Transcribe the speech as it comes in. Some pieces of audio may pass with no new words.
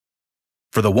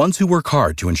For the ones who work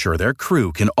hard to ensure their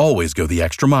crew can always go the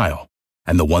extra mile,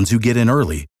 and the ones who get in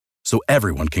early so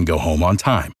everyone can go home on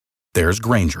time, there's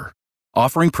Grainger,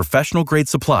 offering professional-grade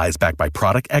supplies backed by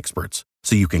product experts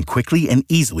so you can quickly and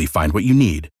easily find what you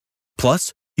need.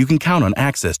 Plus, you can count on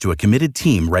access to a committed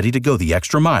team ready to go the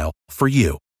extra mile for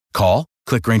you. Call,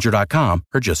 click Grainger.com,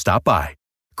 or just stop by.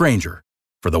 Grainger,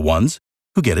 for the ones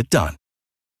who get it done.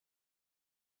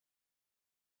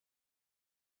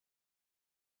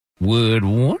 Would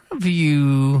one of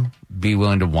you be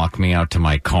willing to walk me out to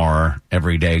my car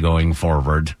every day going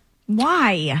forward?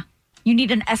 Why? You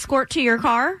need an escort to your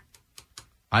car?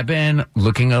 I've been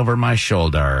looking over my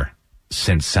shoulder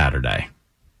since Saturday.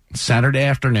 Saturday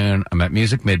afternoon, I'm at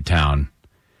Music Midtown.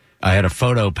 I had a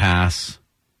photo pass,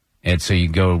 and so you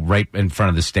go right in front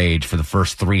of the stage for the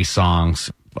first 3 songs.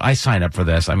 I signed up for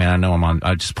this. I mean, I know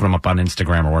I just put them up on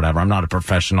Instagram or whatever. I'm not a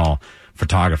professional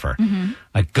photographer. Mm-hmm.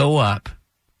 I go up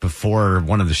before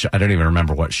one of the I don't even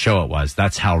remember what show it was.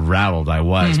 That's how rattled I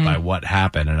was by what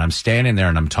happened. And I'm standing there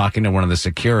and I'm talking to one of the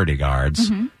security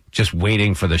guards, just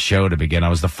waiting for the show to begin. I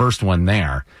was the first one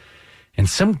there. And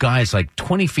some guy's like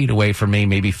 20 feet away from me,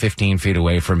 maybe 15 feet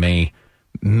away from me,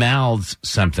 mouths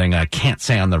something I can't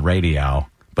say on the radio,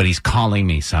 but he's calling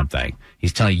me something.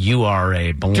 He's telling you are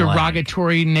a blank.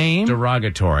 Derogatory name?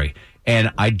 Derogatory.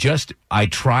 And I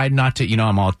tried not to,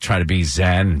 I'm all try to be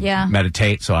zen,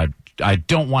 meditate. So I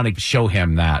don't want to show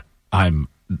him that I'm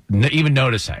even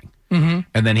noticing. Mm-hmm.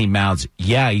 And then he mouths,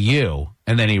 yeah, you.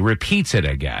 And then he repeats it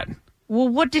again. Well,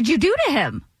 what did you do to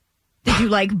him? Did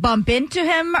you, bump into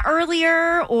him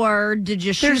earlier? Or did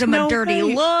you shoot him a dirty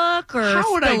look? Or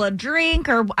spill a drink?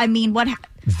 Or, what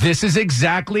This is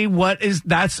exactly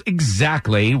that's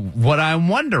exactly what I'm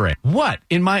wondering.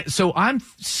 So I'm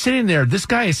sitting there. This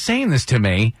guy is saying this to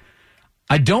me.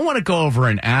 I don't want to go over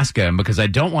and ask him because I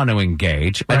don't want to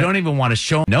engage. Right. I don't even want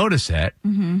to notice it.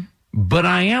 Mm-hmm. But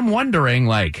I am wondering,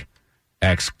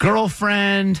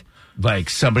 ex-girlfriend,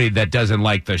 somebody that doesn't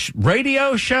like the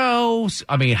radio shows.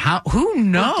 I mean, who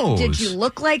knows? Did you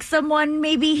look like someone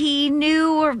maybe he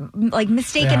knew or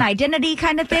mistaken identity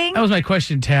kind of thing? That was my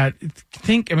question, Tad.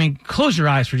 Close your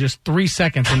eyes for just 3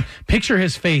 seconds and picture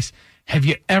his face. Have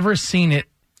you ever seen it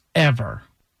ever?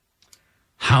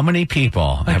 How many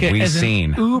people have we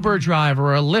seen? An Uber driver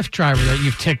or a Lyft driver that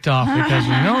you've ticked off because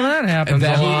that happens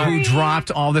a lot. Who dropped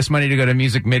all this money to go to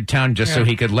Music Midtown just so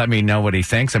he could let me know what he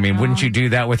thinks? Wouldn't you do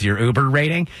that with your Uber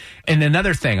rating? And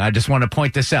another thing, I just want to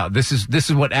point this out. This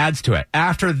is what adds to it.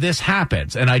 After this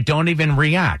happens, and I don't even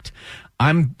react,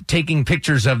 I'm taking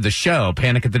pictures of the show.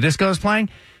 Panic at the Disco is playing.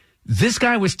 This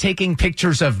guy was taking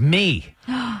pictures of me.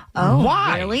 Oh,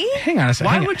 why? Really? Hang on a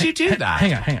second. Why would you do that?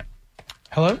 Hang on.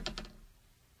 Hello?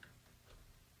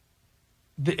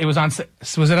 It was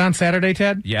it on Saturday,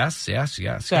 Ted? Yes.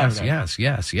 Saturday.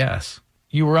 Yes.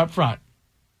 You were up front.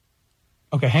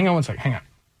 Okay, hang on one second. Hang on.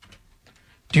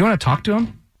 Do you want to talk to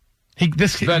him?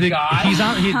 This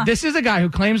is a guy who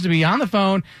claims to be on the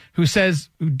phone, who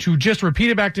just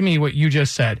repeated back to me what you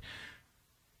just said,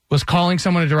 was calling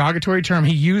someone a derogatory term.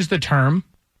 He used the term.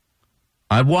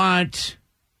 I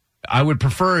would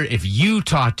prefer if you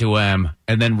talk to him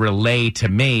and then relay to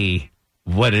me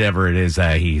whatever it is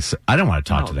that I don't want to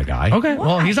talk to the guy. Okay,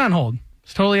 well, he's on hold.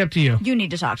 It's totally up to you. You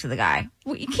need to talk to the guy.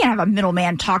 Well, you can't have a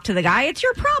middleman talk to the guy. It's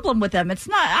your problem with him. It's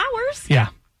not ours. Yeah.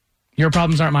 Your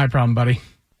problems aren't my problem, buddy.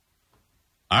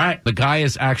 All right. The guy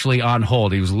is actually on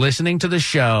hold. He was listening to the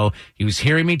show. He was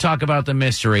hearing me talk about the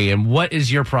mystery. And what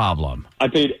is your problem? I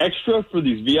paid extra for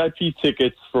these VIP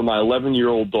tickets for my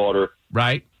 11-year-old daughter.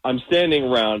 Right. I'm standing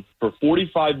around for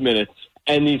 45 minutes,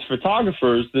 and these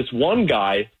photographers, this one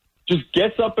guy, just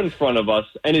gets up in front of us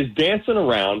and is dancing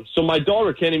around so my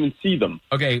daughter can't even see them.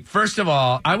 Okay, first of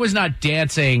all, I was not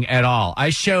dancing at all.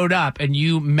 I showed up and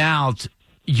you mouthed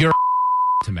your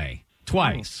to me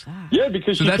twice. Oh, yeah,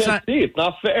 because you can't see. It's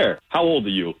not fair. How old are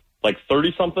you?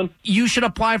 30-something? You should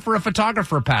apply for a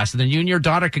photographer pass, and then you and your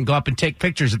daughter can go up and take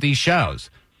pictures at these shows.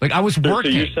 I was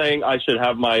working. So you're saying I should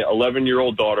have my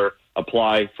 11-year-old daughter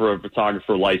apply for a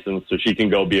photographer license so she can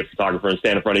go be a photographer and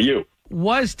stand in front of you?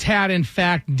 Was Tad, in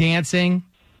fact, dancing?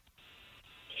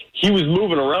 He was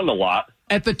moving around a lot.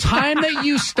 At the time that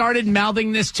you started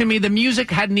mouthing this to me, the music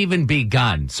hadn't even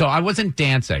begun, so I wasn't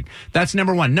dancing. That's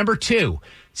number one. Number two,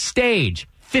 stage,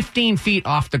 15 feet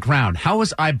off the ground. How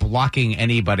was I blocking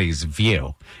anybody's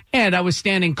view? And I was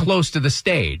standing close to the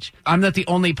stage. I'm not the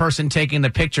only person taking the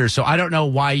picture, so I don't know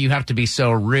why you have to be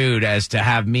so rude as to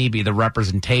have me be the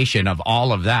representation of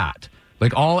all of that.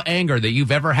 All anger that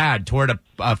you've ever had toward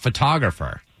a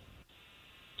photographer.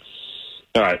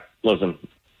 All right, listen,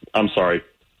 I'm sorry.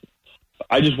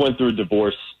 I just went through a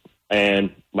divorce, and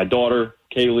my daughter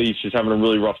Kaylee, she's having a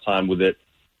really rough time with it.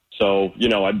 So,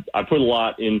 I put a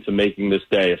lot into making this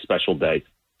day a special day.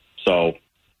 So,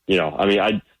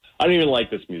 I don't even like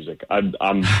this music.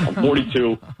 I'm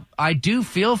 42. I do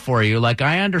feel for you. Like,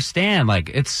 I understand. Like,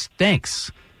 it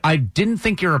stinks. I didn't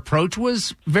think your approach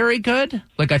was very good.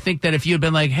 Like, I think that if you had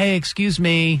been like, hey, excuse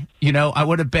me, I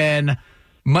would have been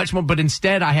much more. But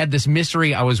instead, I had this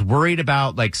mystery. I was worried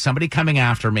about, like, somebody coming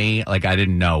after me. Like, I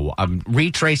didn't know. I'm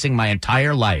retracing my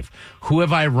entire life. Who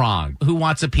have I wronged? Who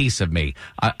wants a piece of me?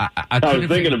 I was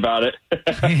thinking about it.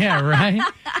 Yeah, right?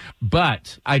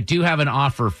 But I do have an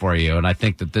offer for you, and I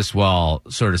think that this will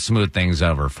sort of smooth things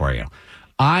over for you.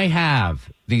 I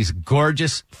have these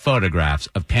gorgeous photographs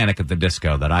of Panic at the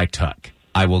Disco that I took.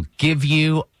 I will give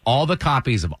you all the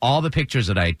copies of all the pictures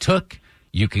that I took.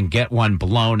 You can get one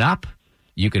blown up.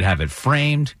 You could have it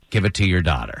framed. Give it to your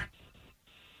daughter.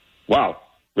 Wow.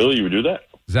 Really? You would do that?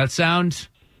 Does that sound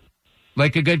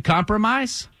like a good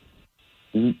compromise?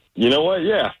 You know what?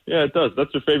 Yeah, it does.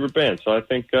 That's your favorite band. So I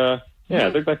think, I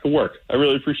think that could work. I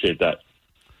really appreciate that.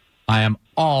 I am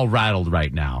all rattled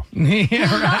right now. Yeah,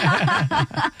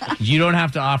 right. You don't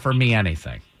have to offer me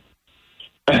anything.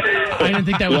 I didn't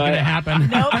think that was going to happen.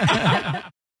 Nope.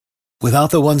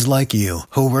 Without the ones like you,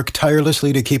 who work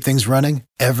tirelessly to keep things running,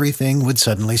 everything would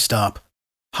suddenly stop.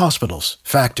 Hospitals,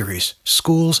 factories,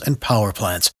 schools, and power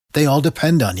plants, they all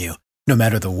depend on you. No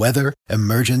matter the weather,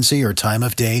 emergency, or time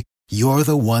of day, you're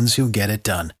the ones who get it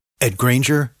done. At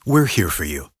Grainger, we're here for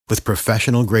you with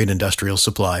professional-grade industrial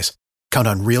supplies. Count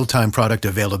on real-time product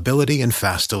availability and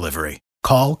fast delivery.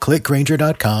 Call, click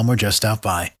Grainger.com, or just stop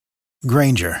by.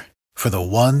 Grainger, for the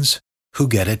ones who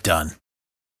get it done.